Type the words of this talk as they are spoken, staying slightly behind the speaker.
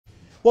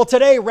Well,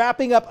 today,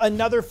 wrapping up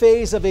another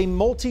phase of a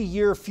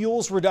multi-year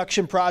fuels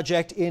reduction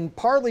project in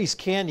Parleys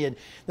Canyon.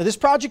 Now, this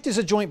project is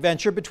a joint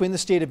venture between the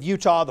state of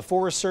Utah, the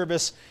Forest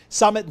Service,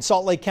 Summit and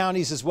Salt Lake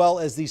counties, as well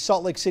as the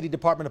Salt Lake City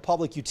Department of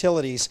Public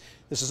Utilities.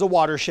 This is a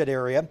watershed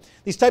area.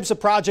 These types of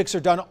projects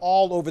are done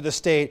all over the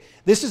state.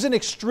 This is an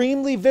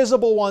extremely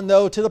visible one,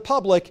 though, to the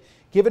public,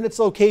 given its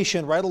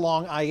location right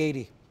along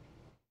I-80.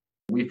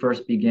 We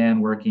first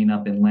began working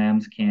up in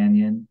Parleys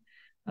Canyon.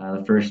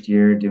 The first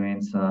year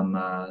doing some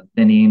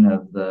thinning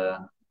of the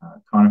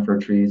conifer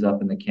trees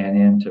up in the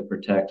canyon to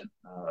protect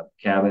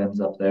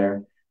cabins up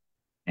there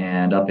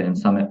and up in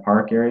Summit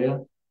Park area.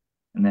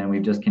 And then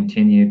we've just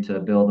continued to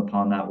build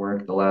upon that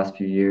work the last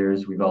few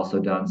years. We've also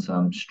done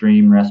some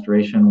stream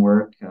restoration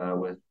work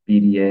with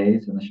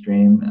BDAs in the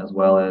stream, as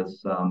well as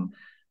some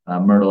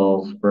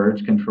myrtle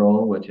spurge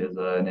control, which is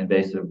an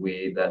invasive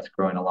weed that's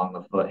growing along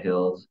the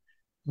foothills.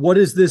 What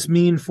does this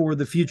mean for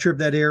the future of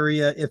that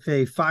area if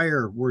a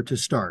fire were to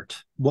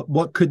start?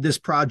 What could this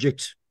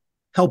project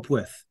help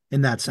with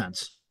in that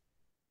sense?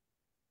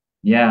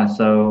 Yeah,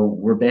 so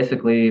we're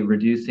basically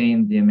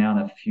reducing the amount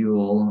of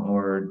fuel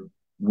or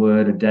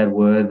wood or dead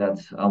wood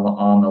that's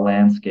on the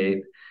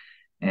landscape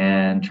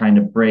and trying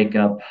to break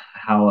up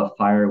how a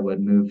fire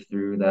would move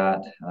through that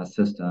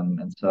system.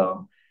 And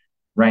so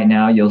right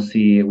now you'll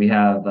see we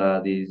have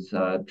these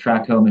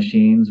track hoe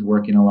machines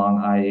working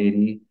along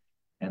I-80.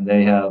 And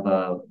they have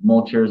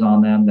mulchers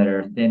on them that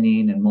are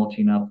thinning and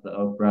mulching up the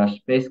oak brush,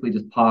 basically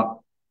just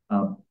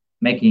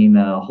making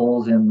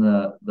holes in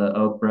the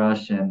oak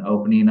brush and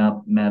opening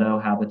up meadow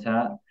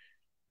habitat.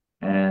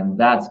 And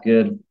that's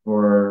good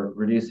for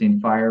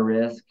reducing fire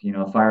risk. You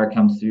know, if fire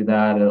comes through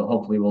that, it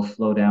hopefully will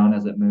slow down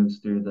as it moves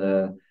through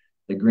the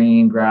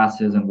green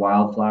grasses and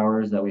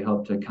wildflowers that we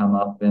hope to come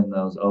up in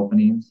those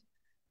openings.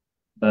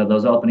 But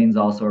those openings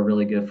also are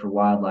really good for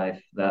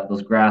wildlife. That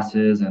those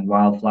grasses and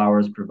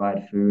wildflowers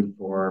provide food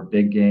for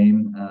big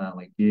game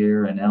like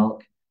deer and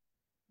elk,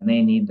 and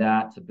they need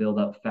that to build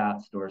up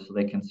fat stores so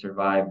they can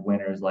survive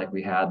winters like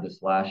we had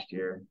this last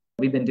year.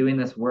 We've been doing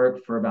this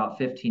work for about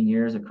 15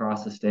 years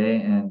across the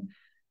state and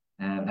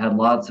had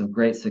lots of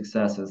great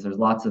successes. There's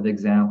lots of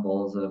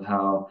examples of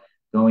how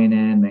going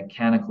in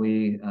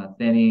mechanically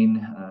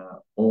thinning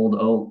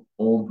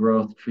old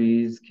growth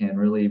trees can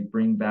really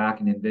bring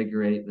back and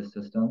invigorate the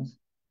systems.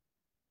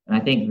 And I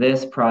think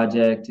this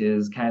project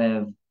is kind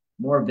of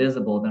more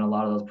visible than a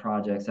lot of those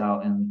projects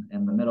out in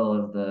the middle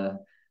of the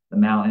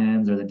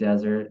mountains or the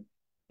desert.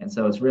 And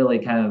so it's really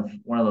kind of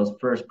one of those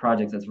first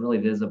projects that's really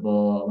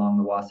visible along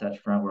the Wasatch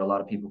Front where a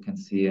lot of people can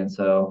see. And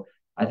so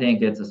I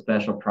think it's a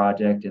special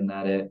project in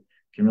that it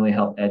can really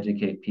help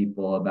educate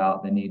people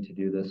about the need to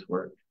do this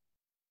work.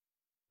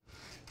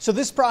 So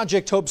this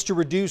project hopes to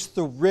reduce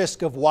the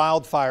risk of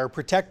wildfire,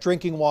 protect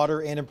drinking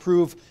water, and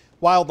improve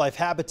wildlife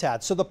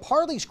habitat. So the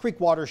Parleys Creek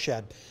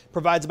watershed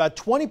provides about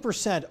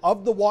 20%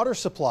 of the water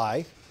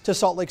supply to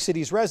Salt Lake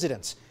City's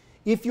residents.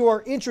 If you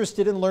are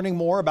interested in learning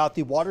more about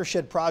the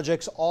watershed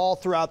projects all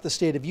throughout the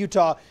state of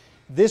Utah,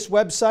 this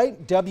website,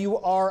 wri.utah.gov,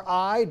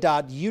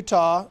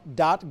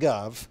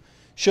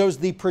 shows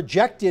the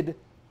projected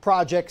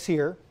projects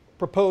here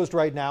proposed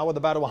right now, with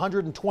about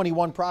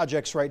 121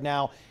 projects right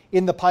now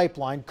in the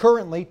pipeline.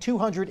 Currently,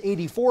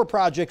 284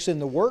 projects in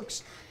the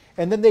works.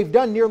 And then they've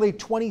done nearly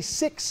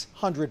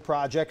 2,600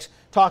 projects,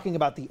 talking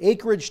about the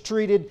acreage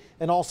treated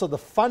and also the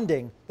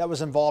funding that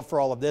was involved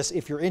for all of this.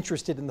 If you're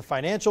interested in the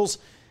financials,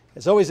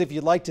 as always, if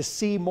you'd like to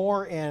see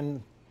more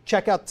and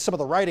check out some of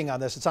the writing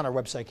on this, it's on our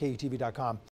website, KUTV.com.